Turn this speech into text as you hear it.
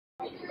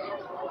I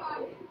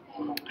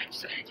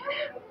just want to do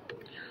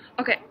that.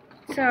 Okay,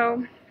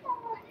 so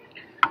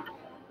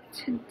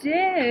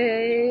today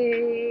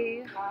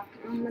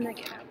I'm gonna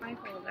get out my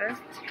folder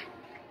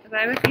because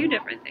I have a few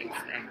different things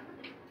today.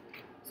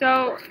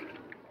 So,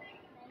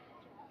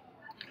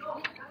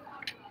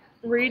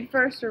 read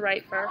first or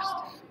write first?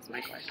 That's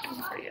my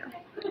question for you.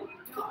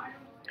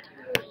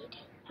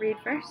 Read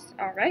first.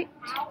 All right.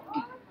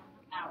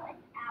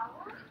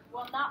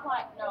 Well, not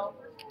like, no.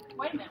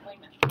 Wait a minute.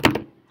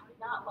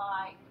 Not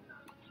like.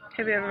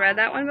 Have you ever read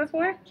that one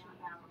before?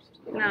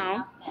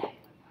 No.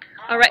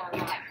 All right.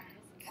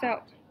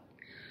 So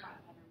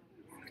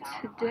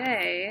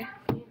today,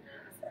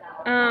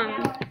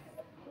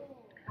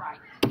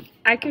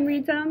 I can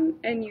read them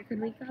and you can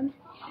read them.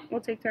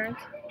 We'll take turns.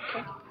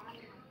 Okay.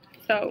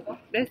 So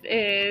this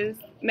is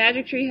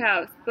Magic Tree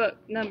House, book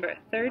number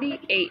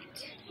 38.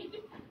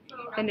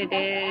 And it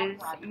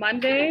is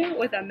Monday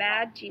with a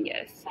Mad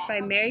Genius by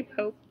Mary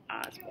Pope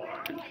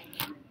Osborne.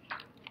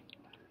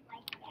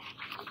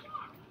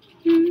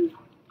 Look,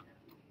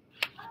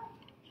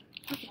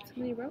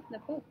 somebody wrote in the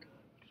book.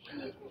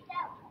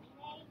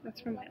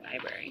 That's from my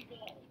library.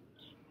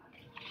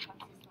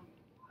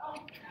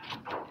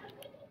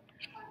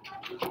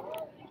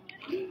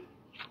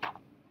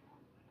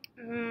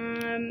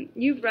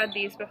 You've read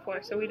these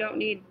before, so we don't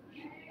need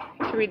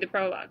to read the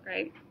prologue,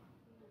 right?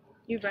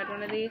 You've read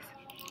one of these?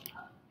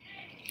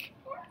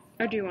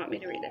 Or do you want me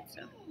to read it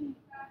still?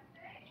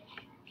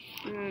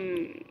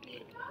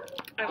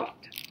 I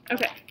won't.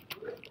 Okay.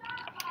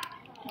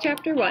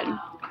 Chapter 1.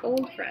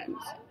 Old Friends.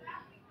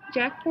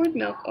 Jack poured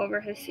milk over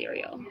his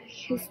cereal.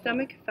 His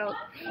stomach felt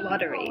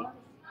fluttery.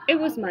 It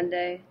was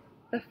Monday,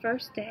 the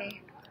first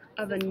day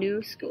of a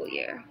new school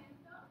year.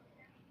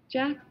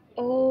 Jack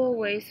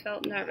always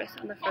felt nervous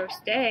on the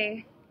first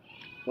day.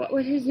 What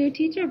would his new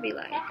teacher be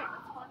like?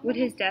 Would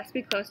his desk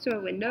be close to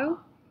a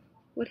window?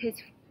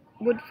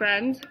 Would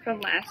friends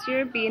from last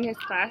year be in his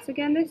class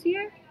again this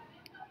year?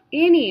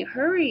 Annie,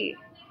 hurry!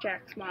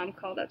 Jack's mom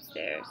called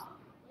upstairs.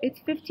 It's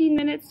 15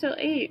 minutes till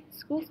 8.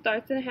 School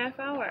starts in a half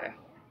hour.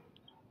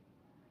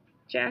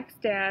 Jack's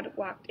dad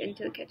walked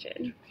into the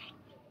kitchen.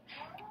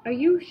 Are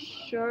you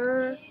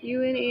sure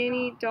you and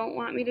Annie don't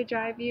want me to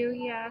drive you?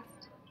 He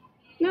asked.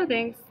 No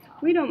thanks.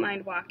 We don't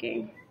mind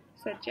walking,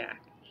 said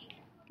Jack.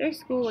 Their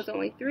school was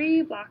only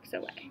 3 blocks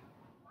away.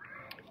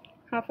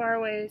 How far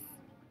away is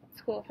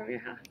school from your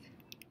house?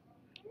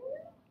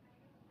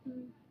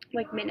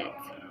 Like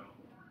minutes.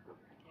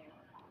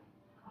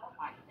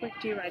 Like,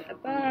 do you ride the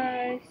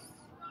bus?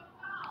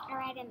 I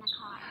ride in the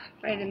car.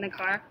 Ride in the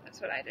car?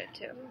 That's what I did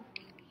too.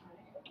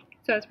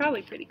 So it's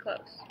probably pretty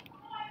close.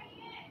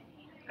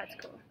 That's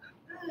cool.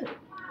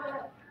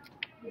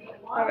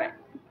 Alright.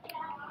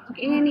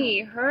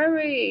 Annie,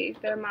 hurry!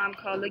 Their mom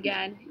called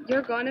again.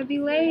 You're gonna be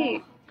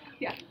late.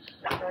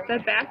 The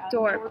back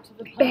door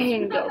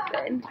banged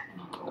open.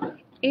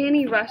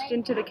 Annie rushed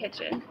into the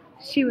kitchen.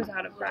 She was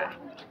out of breath.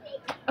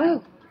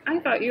 Oh, I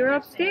thought you were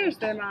upstairs,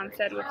 their mom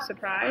said with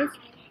surprise.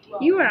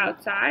 You were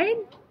outside?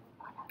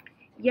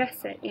 Yes,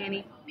 said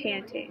Annie,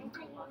 panting.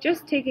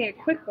 Just taking a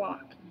quick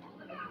walk.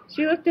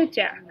 She looked at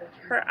Jack.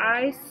 Her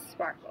eyes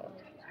sparkled.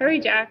 Hurry,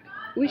 Jack.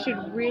 We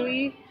should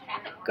really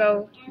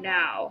go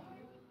now.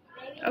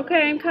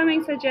 Okay, I'm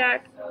coming, said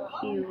Jack.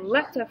 He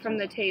leapt up from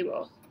the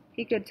table.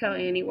 He could tell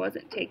Annie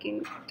wasn't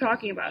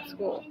talking about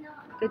school.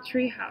 The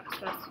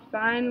treehouse must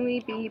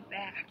finally be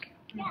back.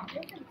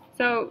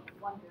 So,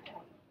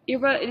 you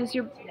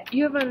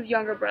have a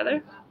younger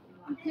brother?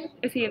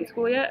 Is he in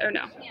school yet, or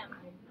no?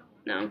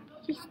 No?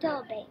 He's still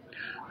a baby.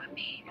 A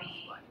baby.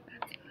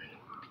 That's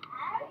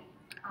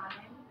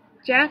fine.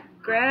 Jack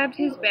grabbed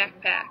his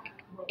backpack.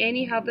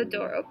 Annie held the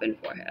door open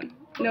for him.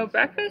 No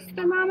breakfast,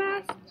 their mom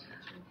asked.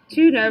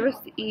 Too nervous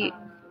to eat,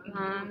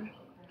 Mom,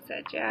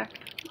 said Jack.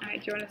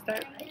 Alright, do you want to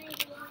start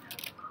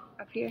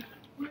up here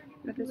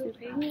with this new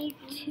page? Me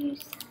too,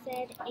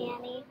 said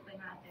Annie.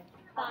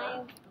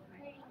 Bye,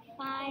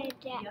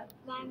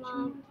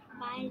 Mom.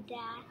 Bye,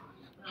 Dad.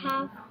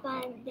 Have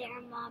fun,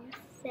 their mom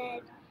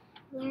said.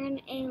 Learn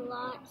a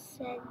lot,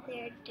 said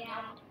their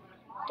dad.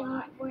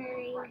 Don't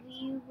worry,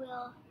 we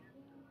will,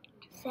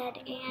 said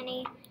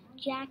Annie.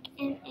 Jack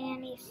and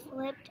Annie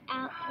slipped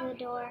out the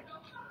door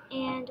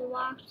and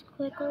walked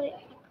quickly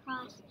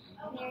across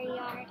their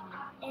yard.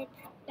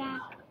 It's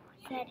back,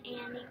 said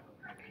Annie.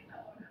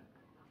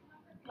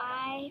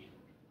 Bye.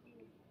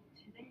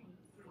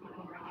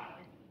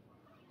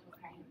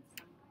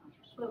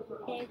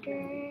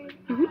 Bigger it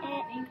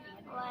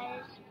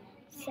was,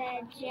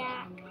 said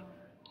Jack.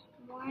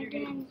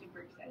 Morgan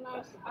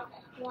must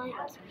want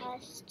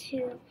us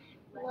to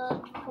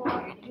look for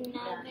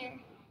another.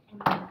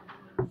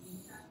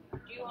 Do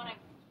you want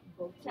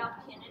to tell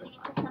Kennedy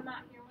to come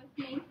out here with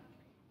me?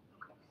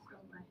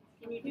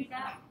 Can you do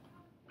that?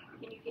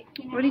 Can you get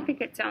Kennedy? What do you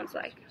think it sounds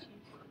like?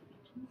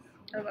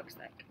 Or looks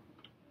like?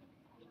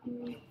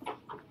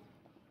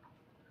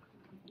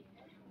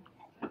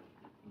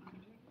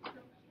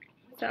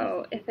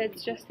 So, if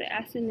it's just the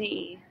S and the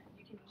E,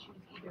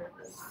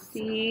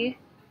 C,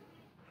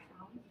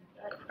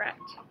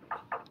 correct.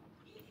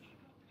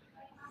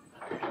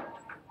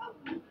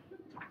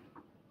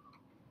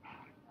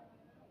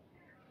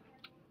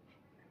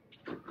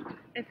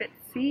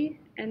 crazy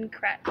and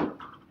crack.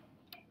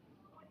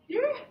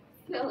 You're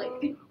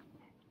silly.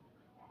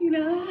 You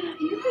know,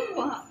 you can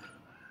walk.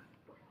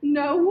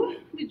 No.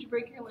 Did you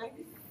break your leg?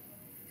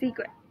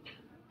 Secret.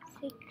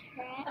 Secret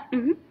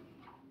of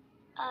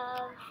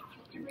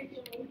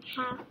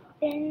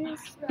happens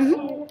to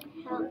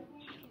help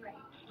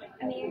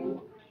Merlin.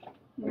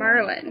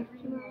 Merlin,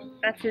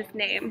 That's his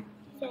name.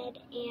 said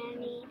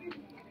Annie.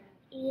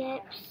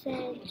 Yep,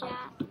 said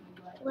Jack.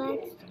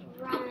 Let's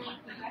run.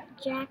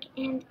 Jack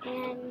and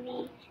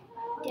Annie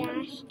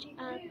dashed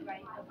up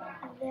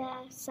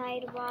the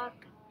sidewalk.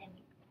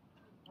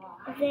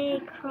 They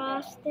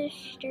crossed the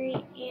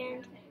street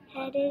and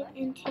headed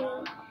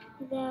into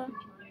the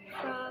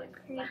Frog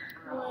Creek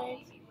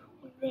woods.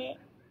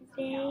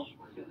 They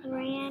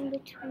ran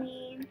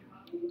between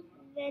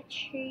the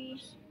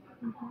trees,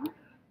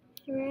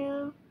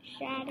 through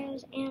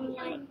shadows and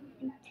light,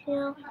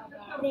 until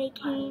they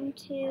came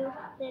to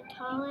the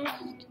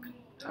tallest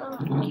oak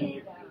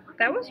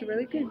That was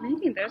really good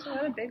reading. There's a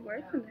lot of big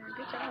words in there.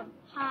 Good job.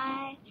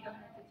 high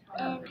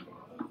in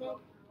the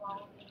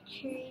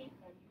tree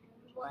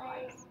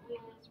was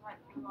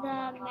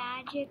the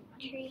magic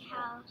tree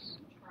house.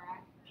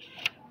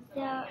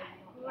 The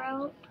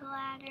rope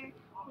ladder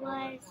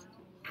was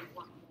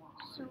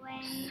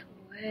swaying.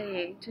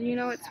 Sway. Do you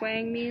know what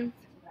swaying means?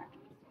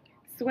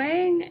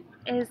 Swaying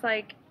is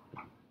like,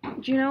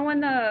 do you know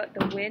when the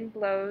wind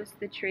blows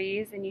the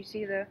trees and you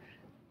see the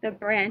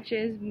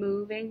branches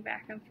moving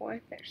back and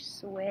forth? They're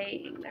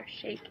swaying, they're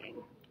shaking.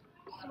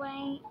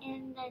 Swaying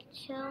in the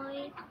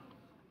chilly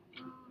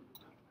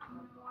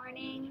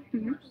morning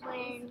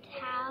wind.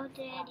 How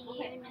did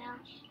you know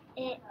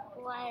it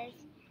was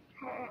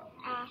her?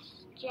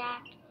 Asked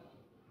Jack,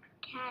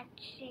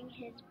 catching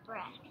his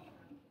breath.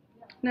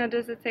 Now,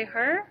 does it say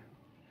her?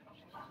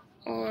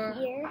 Or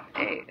Here,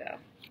 there you go.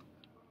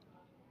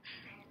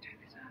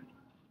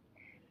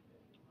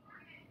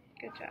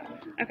 Good job.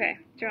 Okay,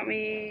 do you want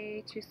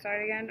me to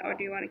start again, or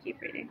do you want to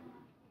keep reading?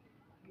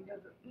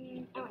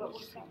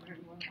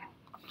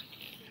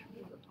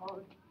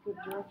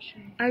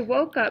 I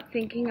woke up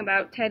thinking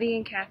about Teddy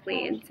and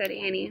Kathleen, said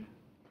Annie,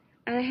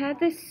 and I had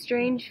this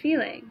strange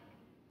feeling.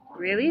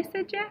 Really?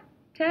 Said Jack.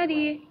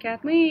 Teddy,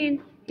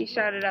 Kathleen, he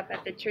shouted up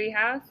at the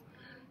treehouse.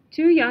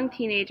 Two young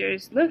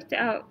teenagers looked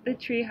out the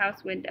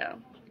treehouse window.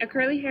 A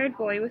curly-haired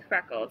boy with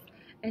freckles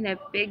and a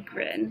big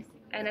grin,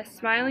 and a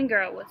smiling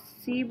girl with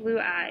sea blue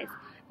eyes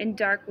and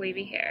dark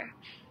wavy hair.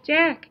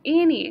 Jack,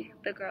 Annie,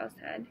 the girl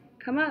said.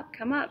 Come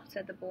up,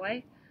 said the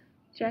boy.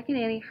 Jack and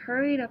Annie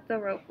hurried up the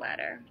rope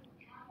ladder.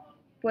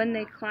 When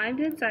they climbed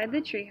inside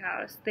the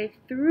treehouse, they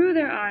threw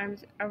their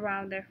arms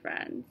around their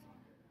friends.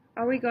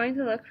 Are we going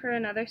to look for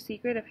another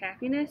secret of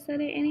happiness, said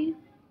Annie.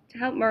 To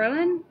help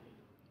Merlin?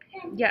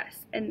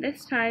 Yes, and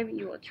this time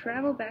you will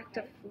travel back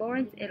to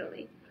Florence,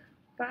 Italy,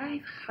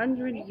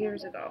 500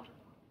 years ago.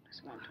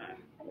 That's a long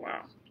time.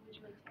 Wow,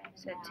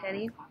 said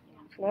Teddy.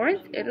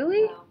 Florence,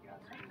 Italy?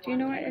 Do you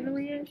know where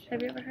Italy is?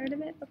 Have you ever heard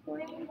of it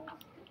before?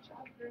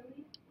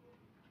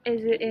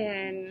 Is it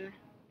in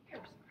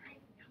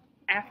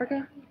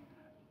Africa?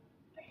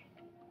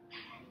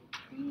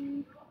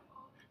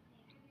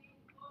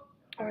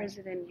 Or is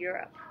it in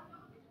Europe?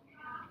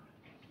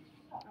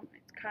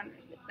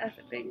 That's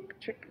a big,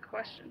 tricky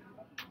question.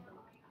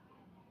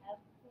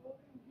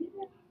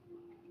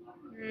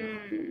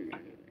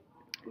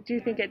 Do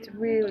you think it's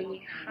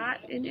really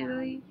hot in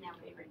Italy?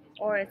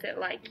 Or is it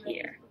like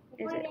here?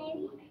 Is it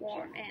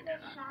warm and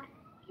hot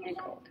and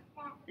cold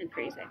and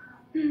freezing?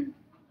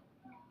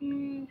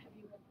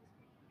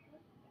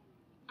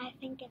 I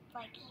think it's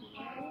like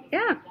here.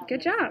 Yeah,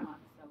 good job.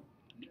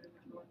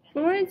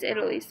 Florence,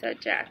 Italy, said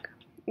Jack.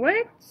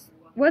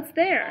 What's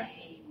there?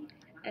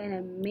 An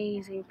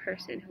amazing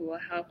person who will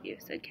help you,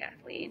 said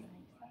Kathleen.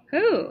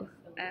 Who?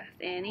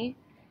 Asked Annie.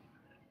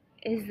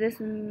 Is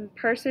this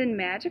person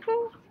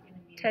magical?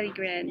 Teddy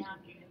grinned.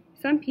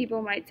 Some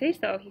people might say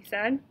so, he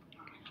said.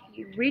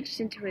 He reached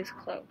into his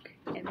cloak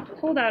and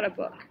pulled out a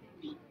book.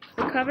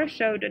 The cover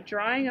showed a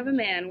drawing of a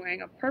man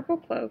wearing a purple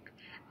cloak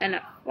and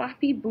a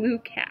floppy blue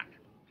cap.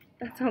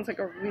 That sounds like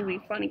a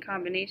really funny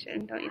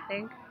combination, don't you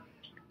think?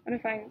 What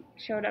if I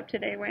showed up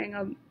today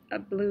wearing a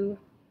blue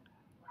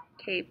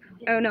cape?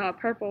 Oh no, a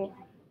purple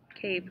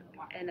cape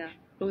and a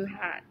blue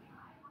hat.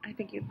 I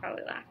think you'd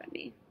probably laugh at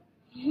me.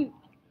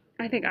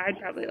 I think I'd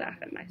probably laugh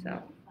at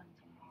myself.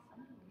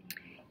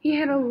 He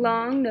had a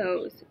long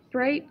nose,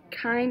 bright,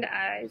 kind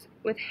eyes,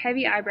 with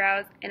heavy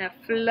eyebrows and a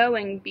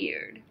flowing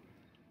beard.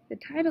 The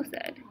title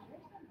said,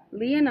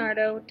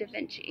 Leonardo da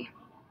Vinci.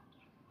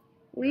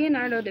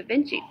 Leonardo da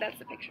Vinci, that's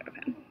a picture of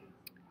him,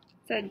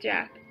 said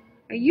Jack.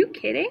 Are you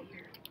kidding?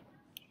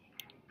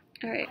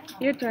 Alright,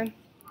 your turn.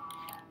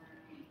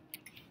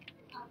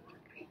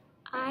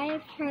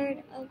 I've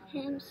heard of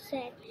him,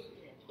 said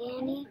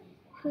Annie.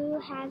 Who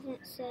hasn't,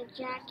 said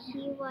Jack.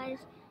 He was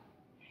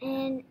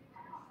an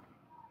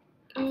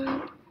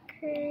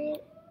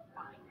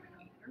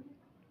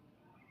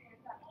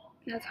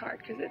That's hard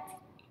because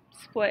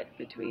it's split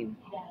between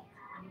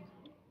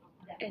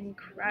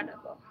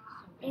incredible.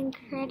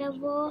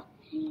 incredible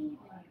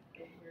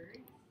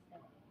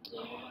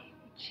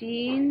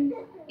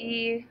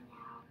Genius.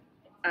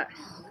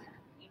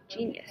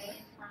 Genius.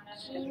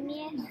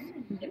 Genius.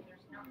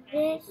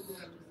 This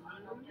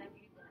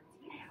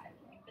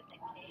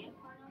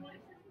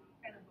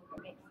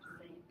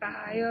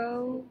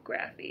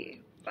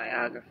Biography.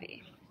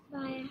 biography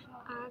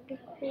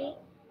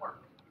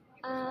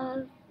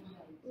of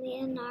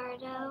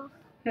Leonardo.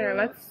 Here,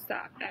 let's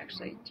stop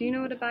actually. Do you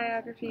know what a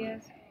biography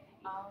is?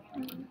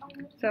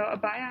 So a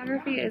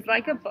biography is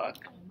like a book,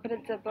 but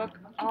it's a book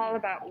all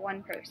about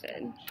one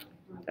person.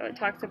 So it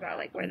talks about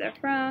like where they're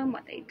from,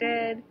 what they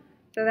did.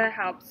 So that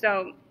helps.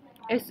 So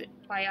it's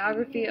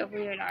biography of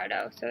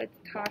Leonardo. So it's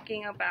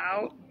talking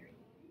about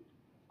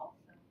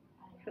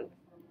who?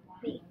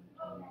 Me.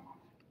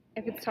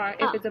 If it's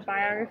a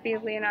biography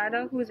of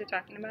Leonardo, who is it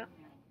talking about?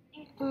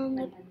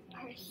 The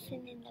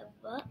person in the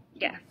book.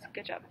 Yes,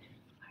 good job.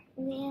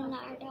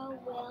 Leonardo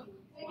will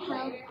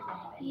help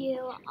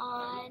you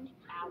on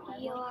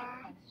your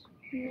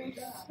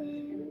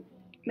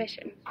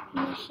Mission.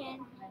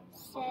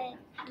 said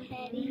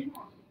Teddy,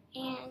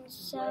 and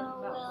so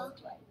will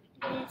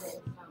this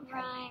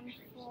rhyme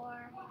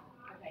for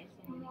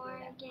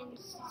Morgan,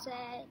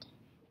 said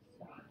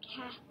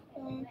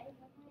Kathleen.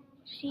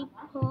 She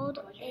pulled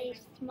a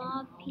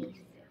small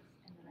piece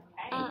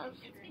of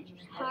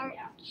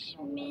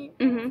parchment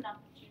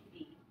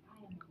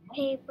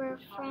paper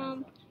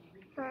from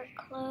her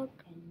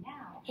cloak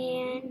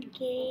and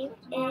gave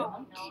it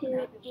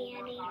to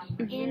Annie.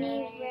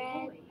 Annie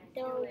read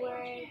the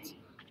words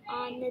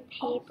on the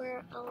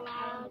paper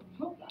aloud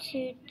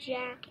to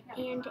Jack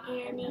and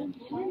Annie.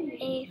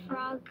 A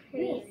frog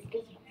creaked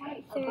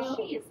through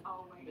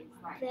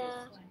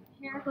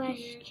the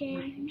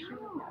question.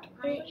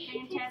 It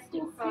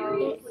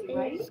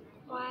is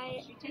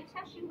quite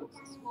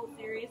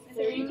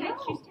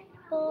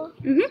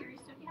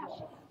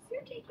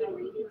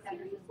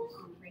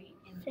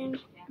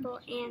simple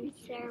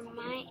answer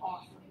might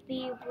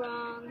be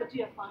wrong. If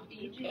you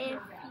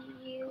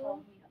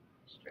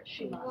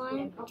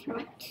want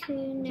to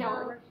know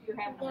the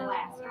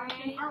right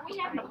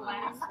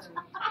one,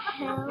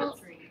 help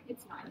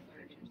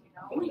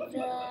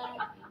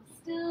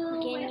the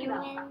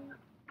genuine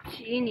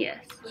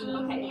Genius.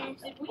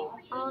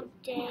 all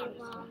day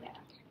long,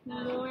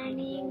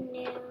 morning,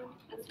 noon,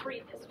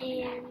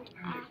 and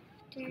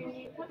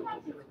afternoon,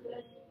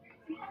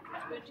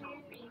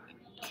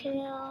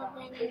 till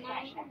the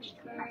night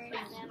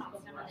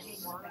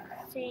birds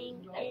sing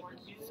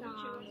its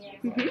song.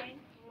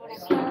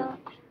 So,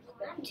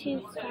 to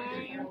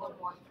find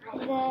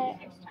the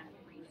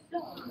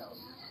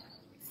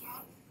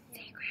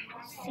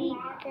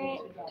secret.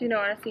 Do you know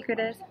what a secret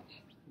is?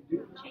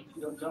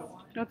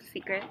 What's a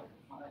secret?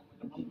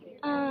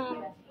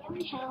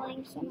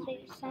 Telling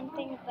somebody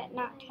something but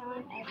not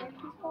telling other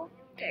people.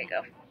 There you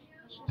go.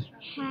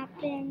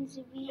 Happens,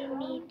 we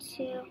need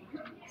to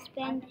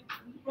spend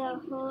the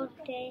whole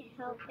day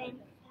helping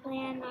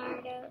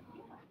Leonardo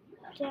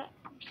Da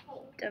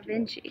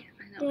Vinci.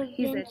 I know.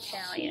 He's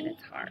Italian.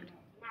 It's hard.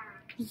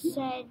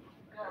 said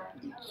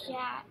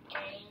Jack.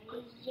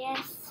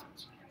 Yes,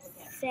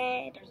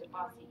 said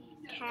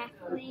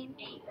Kathleen.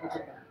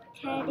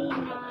 Teddy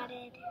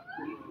nodded.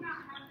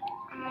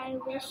 I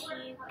wish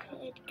you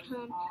could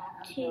come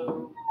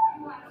too,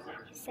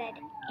 said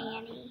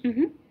Annie.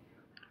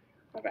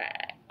 All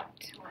right.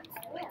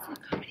 Let's look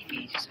how many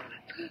pages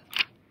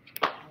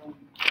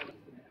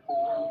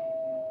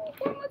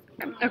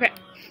Okay.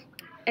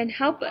 And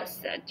help us,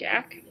 said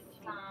Jack.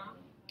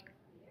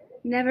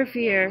 Never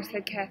fear,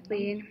 said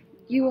Kathleen.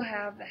 You will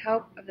have the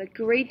help of the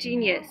great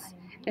genius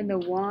and the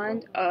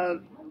wand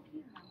of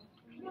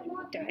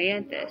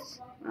Dianthus.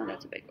 Oh,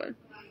 that's a big one.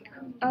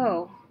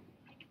 Oh,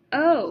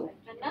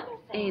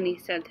 Annie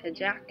said to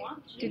Jack.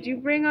 Did you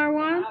bring our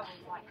wand?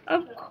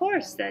 Of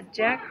course, said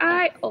Jack.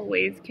 I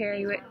always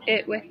carry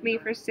it with me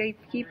for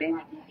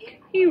safekeeping.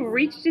 He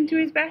reached into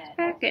his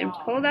backpack and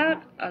pulled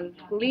out a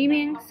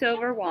gleaming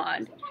silver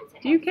wand.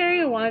 Do you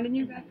carry a wand in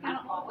your backpack?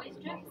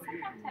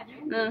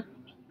 No.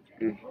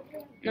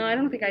 No, I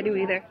don't think I do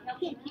either.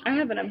 I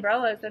have an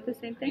umbrella. Is that the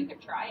same thing?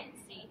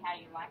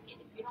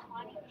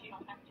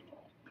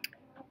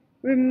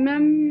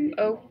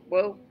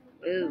 Whoa.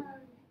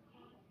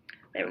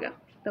 There we go.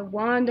 The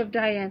wand of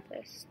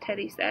Dianthus,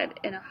 Teddy said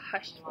in a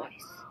hushed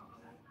voice.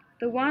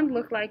 The wand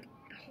looked like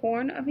the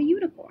horn of a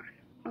unicorn.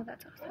 Oh,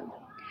 that's awesome.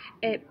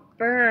 It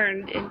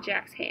burned in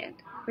Jack's hand,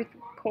 with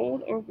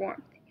cold or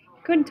warmth.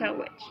 He couldn't tell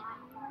which.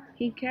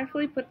 He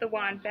carefully put the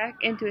wand back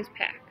into his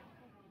pack.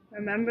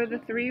 Remember the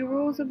 3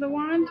 rules of the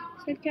wand?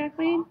 Said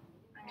Kathleen.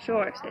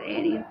 Sure, said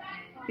Annie.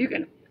 You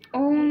can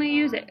only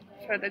use it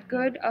for the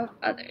good of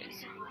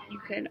others. You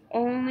can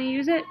only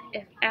use it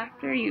if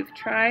after you've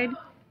tried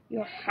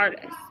your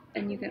hardest,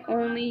 and you can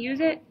only use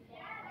it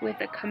with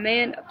a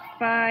command of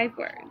 5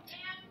 words.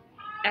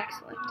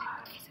 Excellent,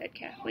 said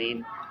Kathleen.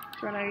 Do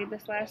you want to read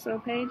this last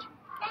little page?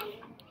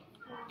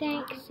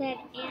 Thanks, said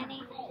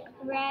Annie.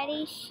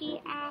 Ready,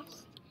 she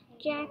asked.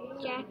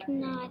 Jack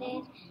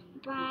nodded.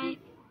 Bye,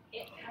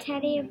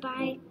 Teddy.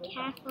 Bye,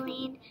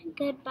 Kathleen.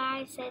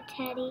 Goodbye, said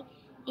Teddy.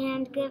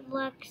 And good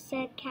luck,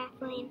 said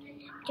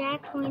Kathleen.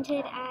 Jack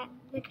pointed at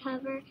the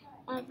cover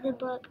of the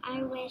book.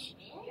 I wish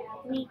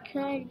we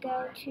could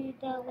go to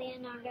the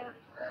Leonardo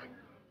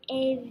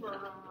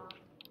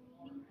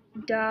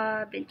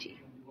Da Vinci.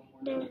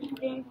 da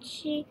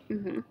Vinci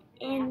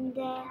in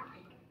the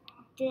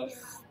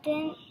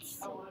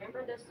distance.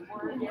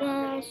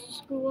 The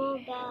school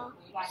bell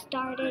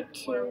started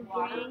to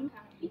ring.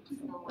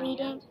 We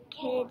didn't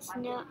kids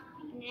know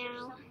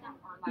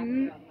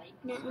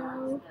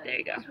There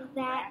you go.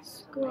 that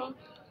school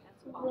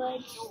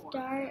would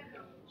start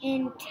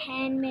in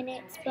 10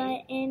 minutes,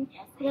 but in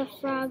the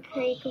Frog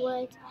Creek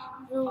woods,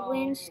 the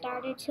wind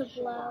started to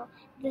blow.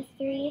 The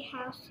three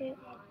houses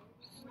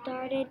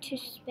started to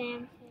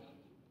spin.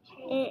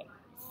 It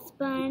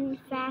spun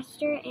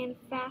faster and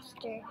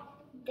faster.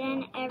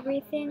 Then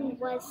everything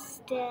was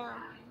still.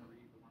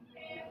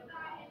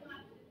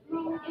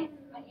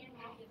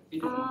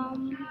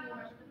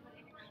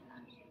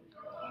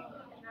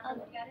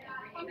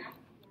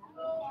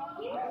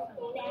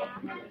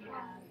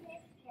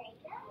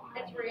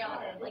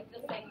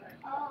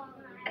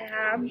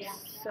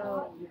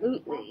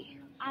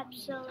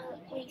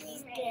 Absolutely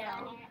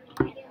still.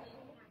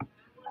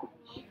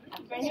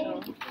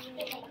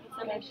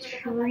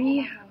 Tree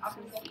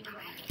houses.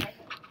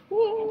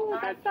 Whoa,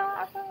 that's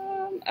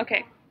awesome.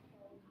 Okay.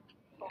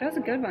 That was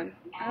a good one.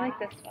 I like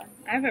this one.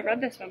 I haven't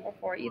read this one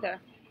before either.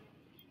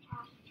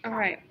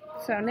 Alright,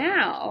 so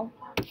now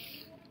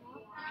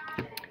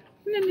I'm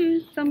going to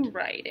do some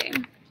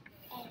writing.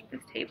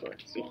 This table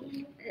is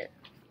sticky.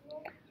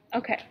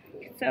 Okay,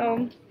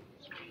 so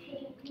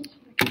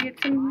I can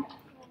get some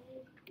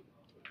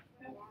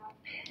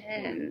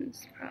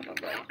pens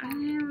probably.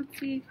 Let's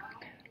see.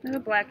 Another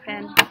black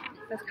pen.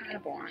 That's kind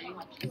of boring.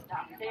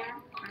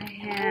 I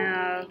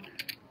have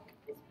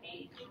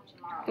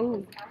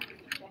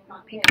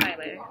pink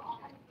highlighter.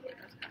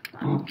 That's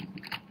kind of fun.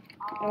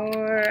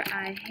 Or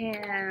I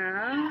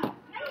have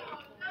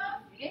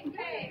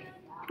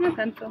a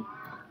pencil.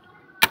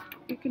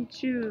 You can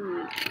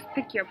choose.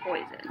 Pick your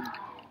poison.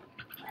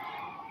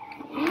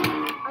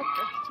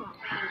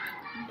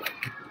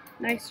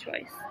 Nice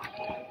choice.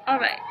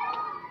 Alright.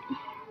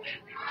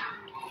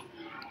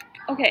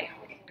 Okay.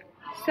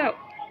 So, you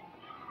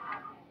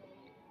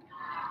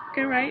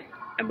can write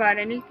about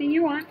anything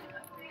you want.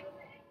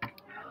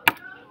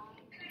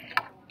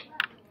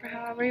 For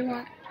however you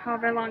want.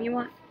 However long you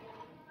want.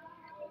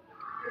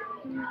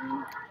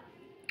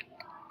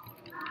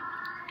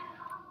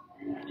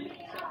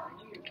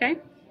 Okay?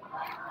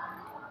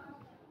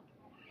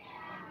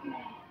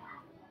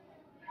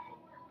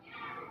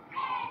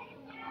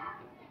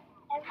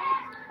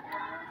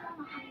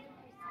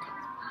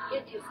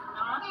 It is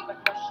not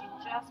because she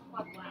just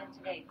plugged one in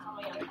today. It's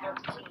only on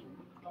 13.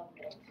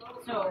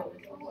 So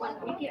when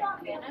we get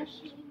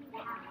finished,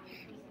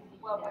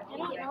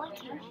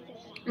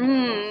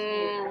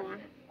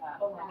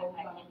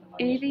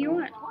 Anything you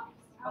want.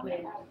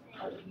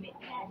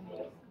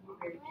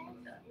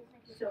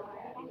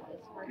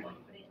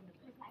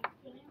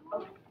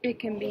 It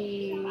can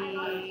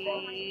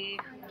be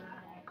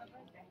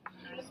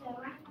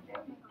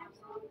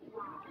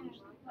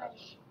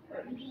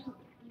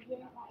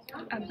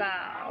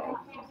about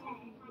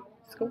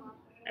school.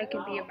 It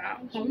can be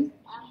about home.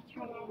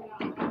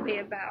 It can be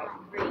about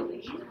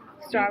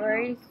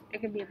strawberries.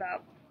 It can be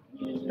about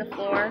the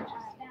floor.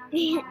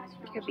 It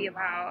could be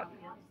about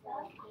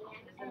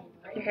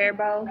your hair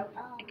bow.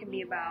 It can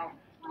be about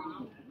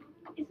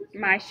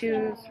my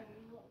shoes.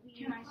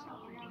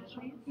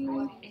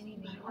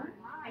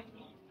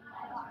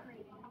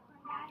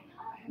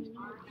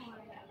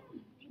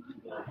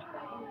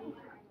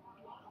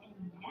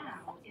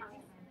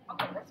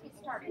 okay, let's get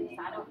started.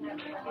 I don't have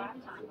a lot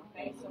of time,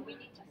 okay? So we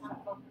need to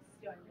focus.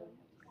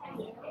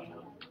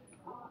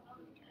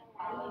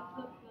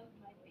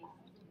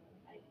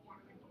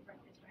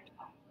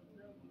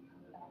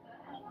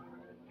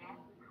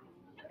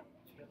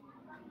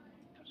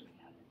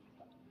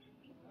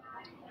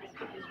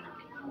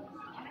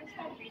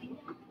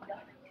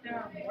 There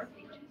are more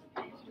pages.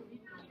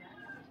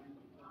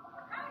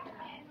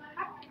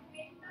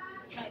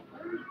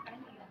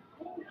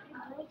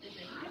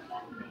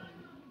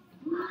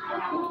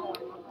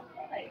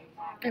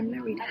 I'm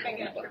not reading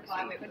the book, so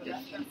you can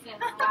just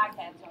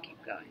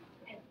keep going.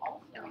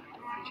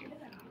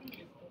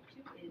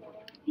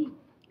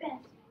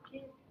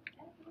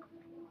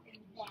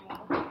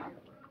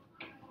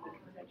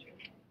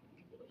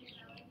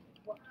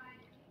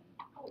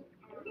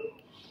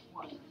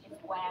 Is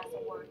glass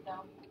a word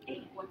though?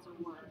 What's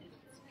a word?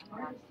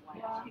 What?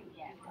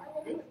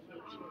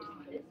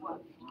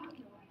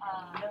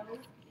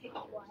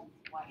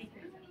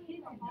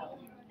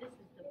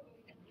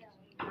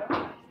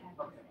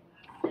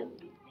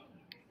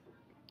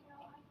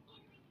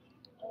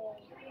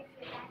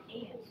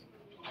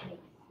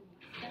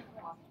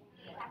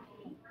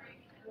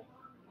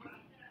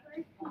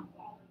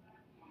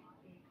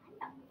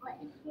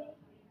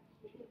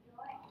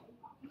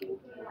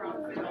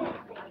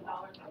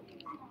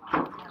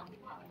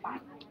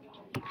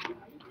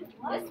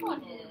 This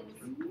one is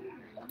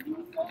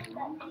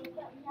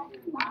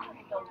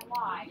The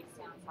Y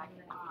sounds like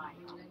an I.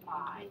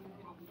 Five.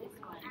 This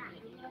one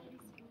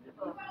is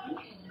book.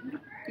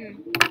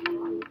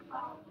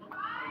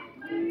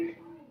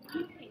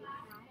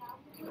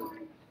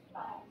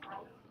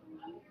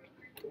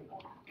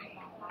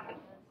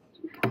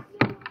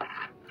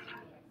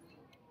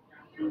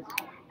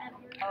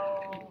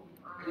 Oh.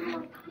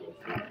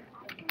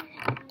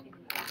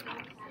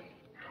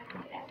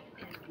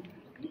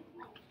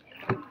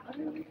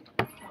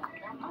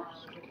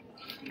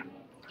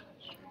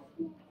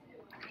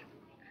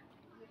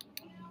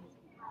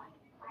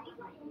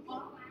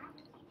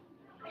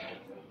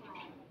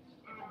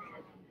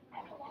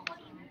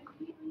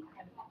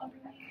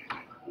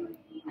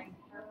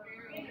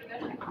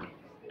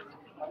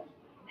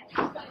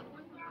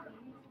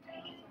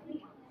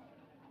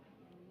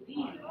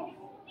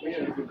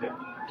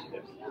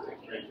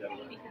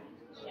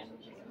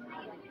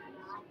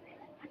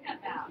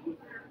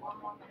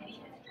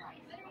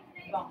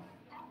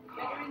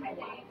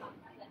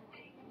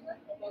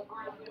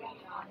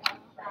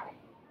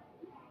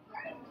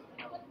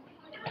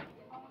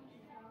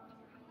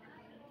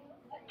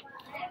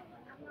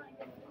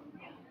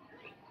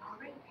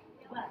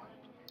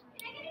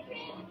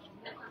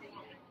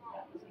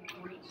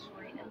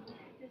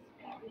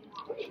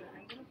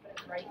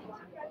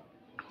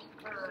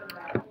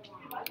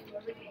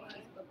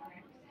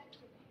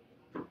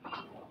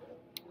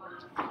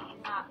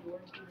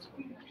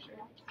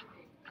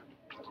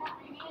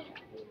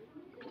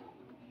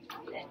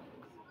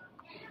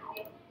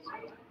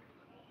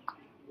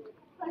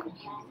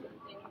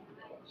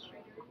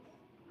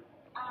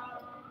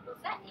 Was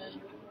that E?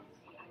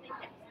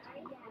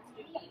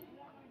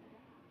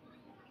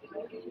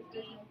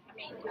 I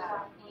mean,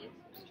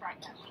 let's try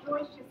that.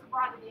 Joyce just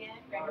brought it in.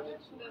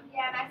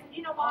 Yeah, and I said,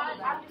 you know what?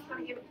 I'm just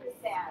going to give it to his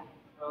dad.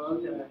 Oh,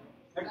 okay.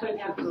 Actually,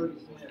 it's just Brody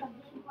Smith.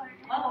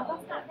 Oh,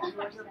 that's not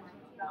yours.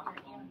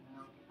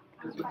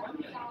 That's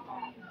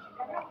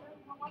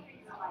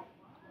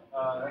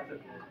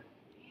okay.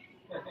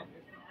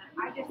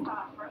 I just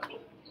thought, Brody.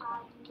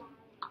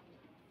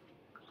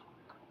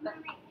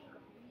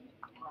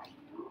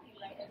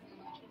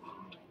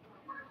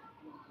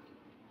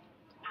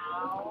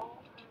 Ow.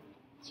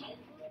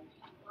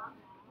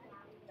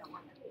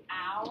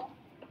 Ow.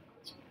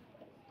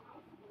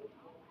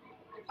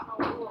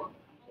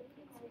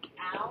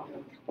 Ow.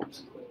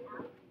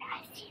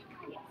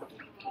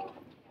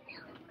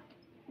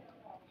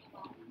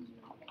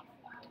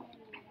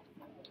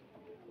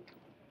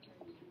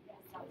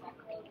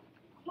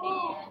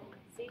 And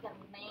see the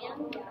man.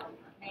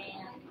 Okay,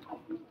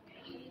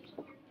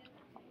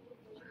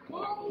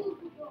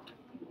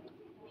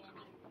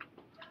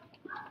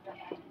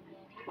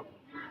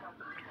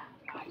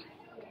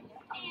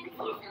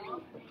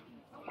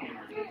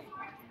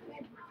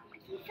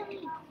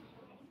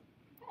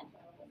 try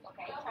this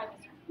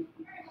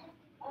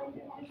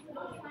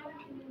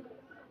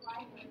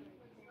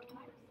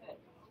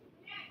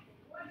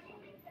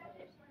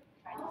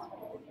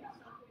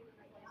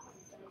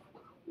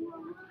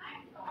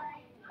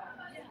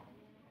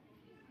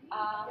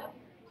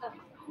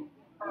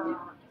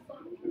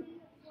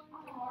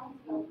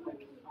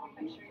one.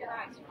 Make sure your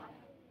eyes are on it.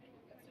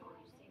 So when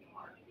you see the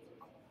mark,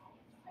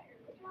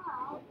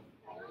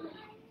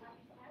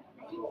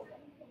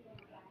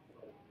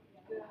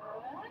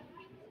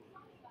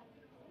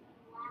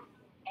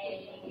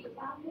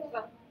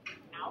 good.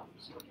 Out.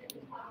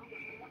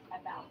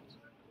 About.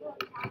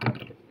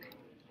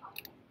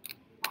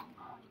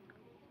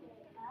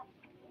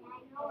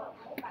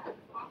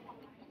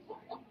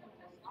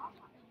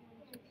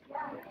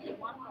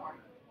 One more.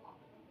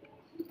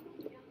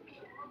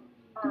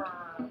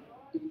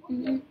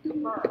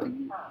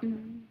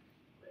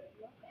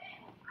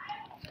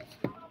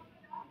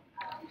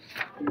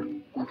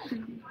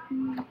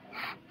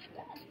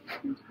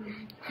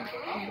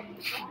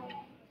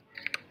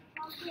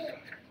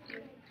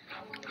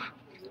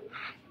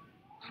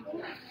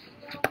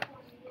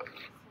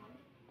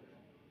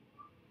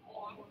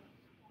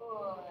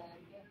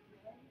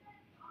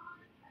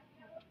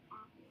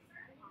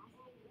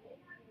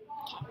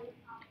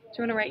 Do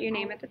you want to write your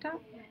name at the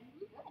top?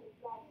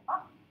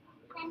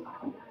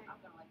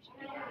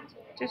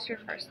 Just your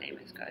first name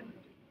is good.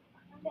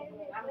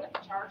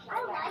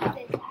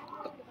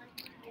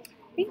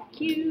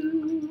 Thank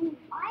you.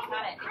 All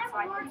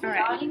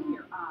right.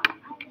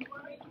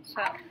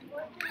 So,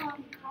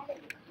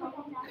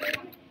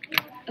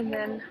 and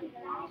then